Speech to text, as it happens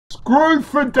Screwed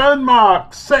for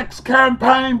Denmark. Sex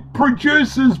campaign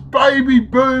produces baby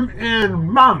boom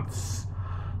in months.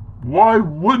 Why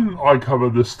wouldn't I cover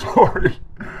this story?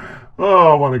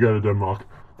 Oh, I want to go to Denmark.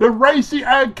 The racy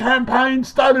ad campaign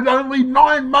started only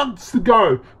 9 months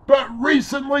ago, but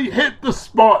recently hit the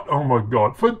spot, oh my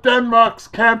god, for Denmark's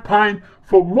campaign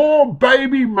for more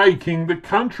baby making. The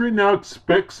country now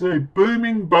expects a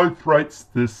booming birth rates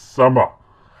this summer.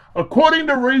 According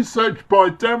to research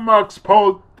by Denmark's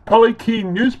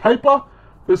Politiken newspaper,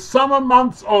 the summer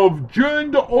months of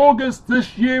June to August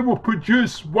this year will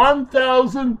produce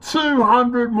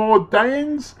 1,200 more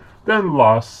Danes than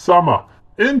last summer.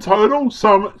 In total,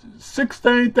 some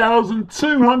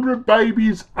 16,200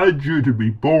 babies are due to be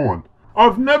born.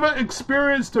 I've never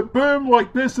experienced a boom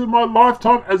like this in my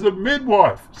lifetime as a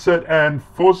midwife, said Anne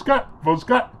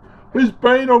Vosgat, who's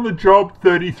been on the job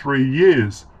 33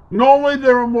 years. Normally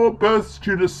there are more births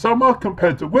due to summer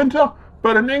compared to winter,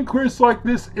 but an increase like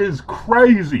this is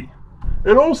crazy.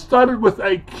 It all started with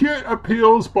acute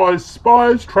appeals by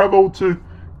Spies Travel to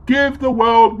give the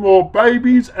world more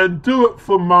babies and do it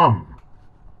for mum,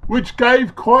 which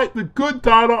gave quite the good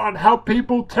data on how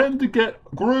people tend to get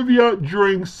groovier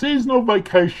during seasonal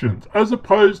vacations as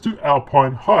opposed to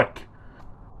alpine hike.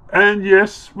 And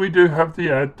yes, we do have the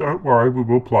ad, don't worry, we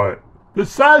will play it. The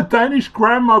sad Danish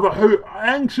grandmother who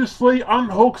anxiously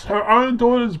unhooks her own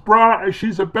daughter's bra as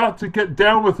she's about to get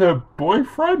down with her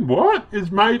boyfriend, is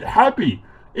made happy.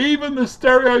 Even the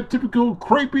stereotypical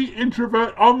creepy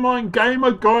introvert online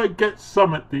gamer guy gets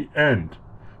some at the end.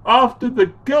 After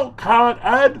the guilt card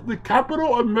ad, the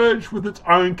capital emerged with its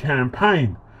own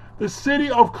campaign. The city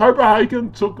of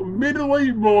Copenhagen took a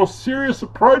middling more serious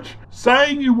approach,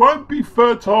 saying you won't be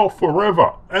fertile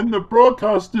forever, and the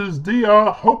broadcasters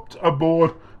DR hopped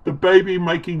aboard the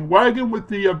baby-making wagon with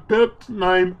the adept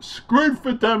name Screwed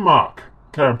for Denmark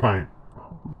campaign.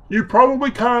 You probably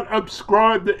can't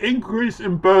ascribe the increase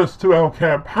in births to our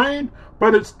campaign,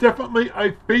 but it's definitely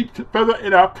a feather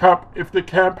in our cap if the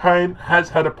campaign has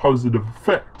had a positive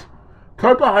effect.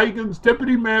 Copenhagen's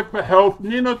Deputy Mayor for Health,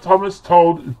 Nina Thomas,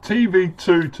 told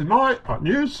TV2 Tonight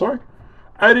News,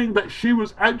 adding that she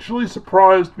was actually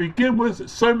surprised to begin with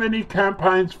that so many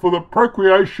campaigns for the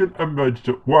procreation emerged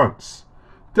at once.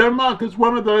 Denmark is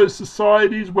one of those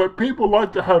societies where people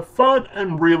like to have fun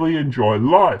and really enjoy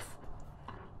life.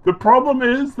 The problem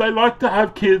is they like to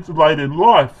have kids late in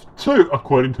life too,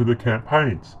 according to the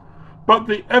campaigns. But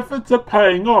the efforts are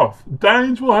paying off.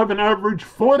 Danes will have an average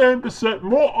 14%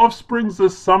 more offsprings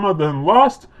this summer than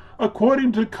last,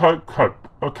 according to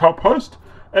Copepost,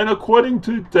 and according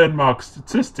to Denmark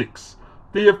statistics.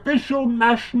 The official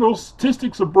National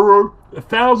Statistics Bureau,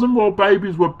 1,000 more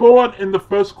babies were born in the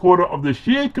first quarter of this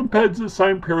year compared to the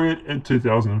same period in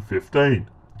 2015.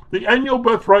 The annual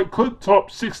birth rate could top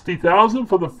 60,000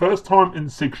 for the first time in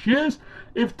 6 years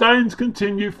if Danes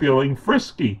continue feeling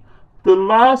frisky. The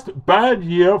last bad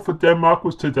year for Denmark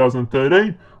was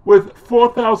 2013, with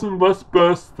 4,000 less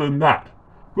births than that,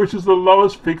 which is the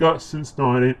lowest figure since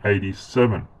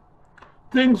 1987.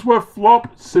 Things were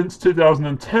flopped since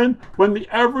 2010, when the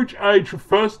average age for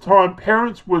first-time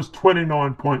parents was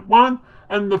 29.1,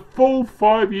 and the full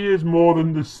 5 years more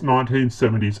than the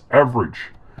 1970s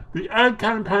average. The ad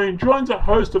campaign joins a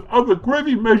host of other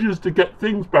groovy measures to get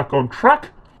things back on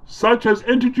track, such as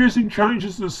introducing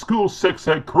changes to the school's sex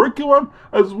ed curriculum,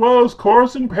 as well as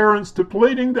coercing parents to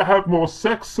pleading to have more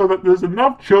sex so that there's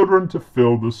enough children to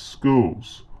fill the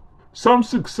schools. Some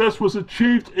success was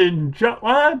achieved in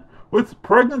Jutland, with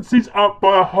pregnancies up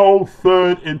by a whole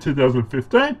third in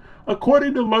 2015,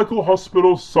 according to local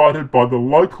hospitals cited by the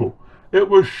local. It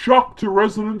was shock to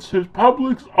residents whose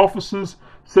public officers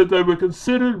said they were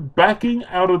considered backing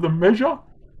out of the measure.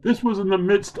 This was in the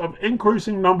midst of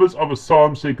increasing numbers of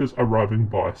asylum seekers arriving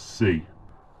by sea.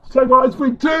 So guys,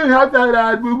 we do have that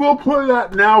ad. We will play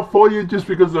that now for you just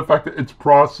because of the fact that it's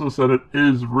priceless and it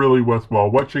is really worthwhile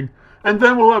watching. And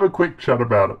then we'll have a quick chat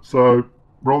about it. So,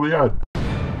 roll the ad.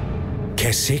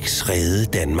 Kan sex redde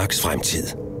Danmarks fremtid?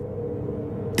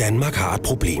 Danmark har et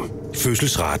problem.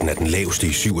 Fødselsraten er den laveste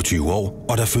i 27 år,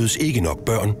 og der fødes ikke nok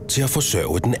børn til at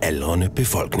forsørge den aldrende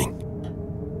befolkning.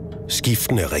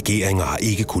 Skiftende regeringer har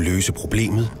ikke kunne løse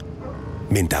problemet,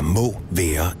 men der må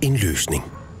være en løsning.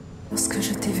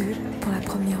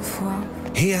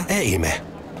 Her er Emma.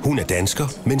 Hun er dansker,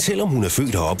 men selvom hun er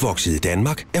født og opvokset i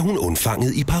Danmark, er hun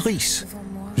undfanget i Paris.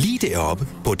 Lige deroppe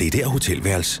på det der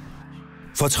hotelværelse.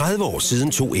 For 30 år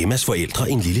siden tog Emmas forældre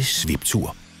en lille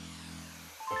sviptur.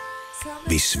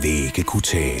 Hvis vægge kunne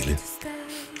tale.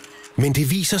 Men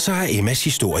det viser sig, at Emmas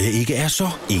historie ikke er så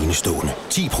enestående.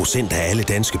 10% af alle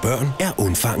danske børn er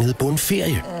undfanget på en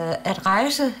ferie. At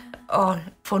rejse og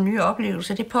få nye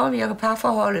oplevelser. Det påvirker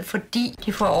parforholdet, fordi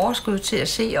de får overskud til at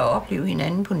se og opleve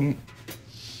hinanden på ny.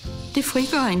 Det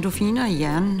frigør endorfiner i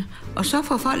hjernen, og så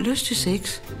får folk lyst til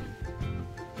sex.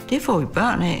 Det får vi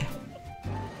børn af.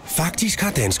 Faktisk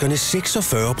har danskerne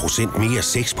 46% mere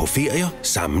sex på ferier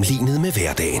sammenlignet med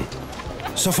hverdagen.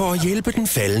 Så for at hjælpe den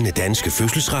faldende danske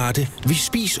fødselsrate, vil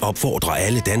Spis opfordre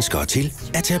alle danskere til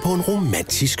at tage på en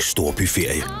romantisk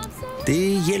storbyferie.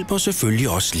 Det hjælper selvfølgelig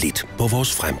også lidt på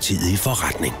vores fremtidige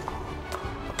forretning.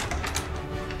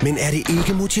 Men er det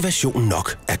ikke motivation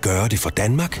nok at gøre det for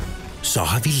Danmark, så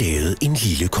har vi lavet en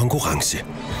lille konkurrence.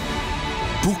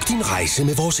 Book din rejse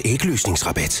med vores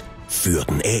ægløsningsrabat. Fyr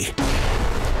den af.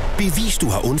 Bevis, du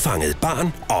har undfanget et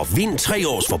barn, og vind 3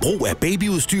 års forbrug af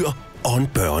babyudstyr og en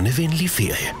børnevenlig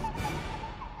ferie.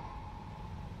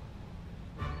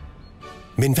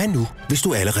 Men hvad nu, hvis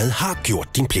du allerede har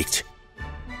gjort din pligt?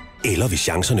 Eller hvis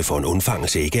chancerne for en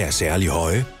undfangelse ikke er særlig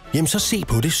høje, jamen så se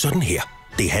på det sådan her.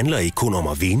 Det handler ikke kun om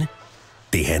at vinde.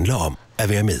 Det handler om at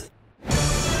være med.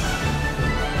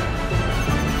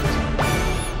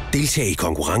 Deltag i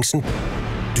konkurrencen.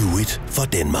 Do it for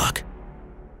Denmark.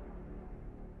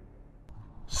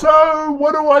 So,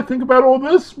 what do I think about all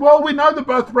this? Well, we know the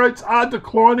birth rates are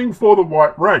declining for the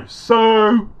white race. So,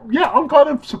 yeah, I'm kind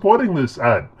of supporting this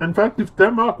ad. In fact, if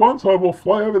Denmark wants, I will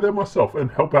fly over there myself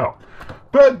and help out.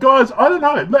 But guys, I don't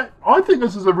know. I think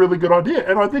this is a really good idea,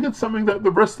 and I think it's something that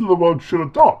the rest of the world should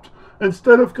adopt.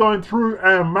 Instead of going through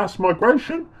a mass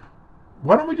migration,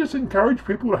 why don't we just encourage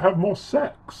people to have more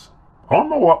sex?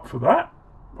 I'm all up for that.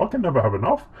 I can never have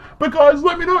enough. But guys,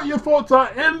 let me know what your thoughts are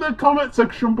in the comment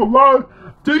section below.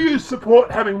 Do you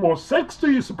support having more sex?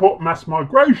 Do you support mass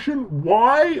migration?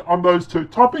 Why? On those two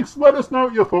topics, let us know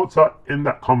what your thoughts are in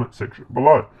that comment section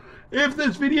below. If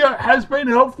this video has been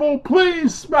helpful,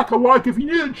 please smack a like. If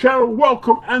you're new to the channel,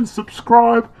 welcome and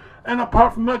subscribe. And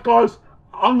apart from that, guys,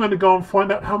 I'm going to go and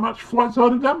find out how much flights are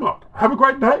to Denmark. Have a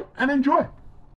great day and enjoy.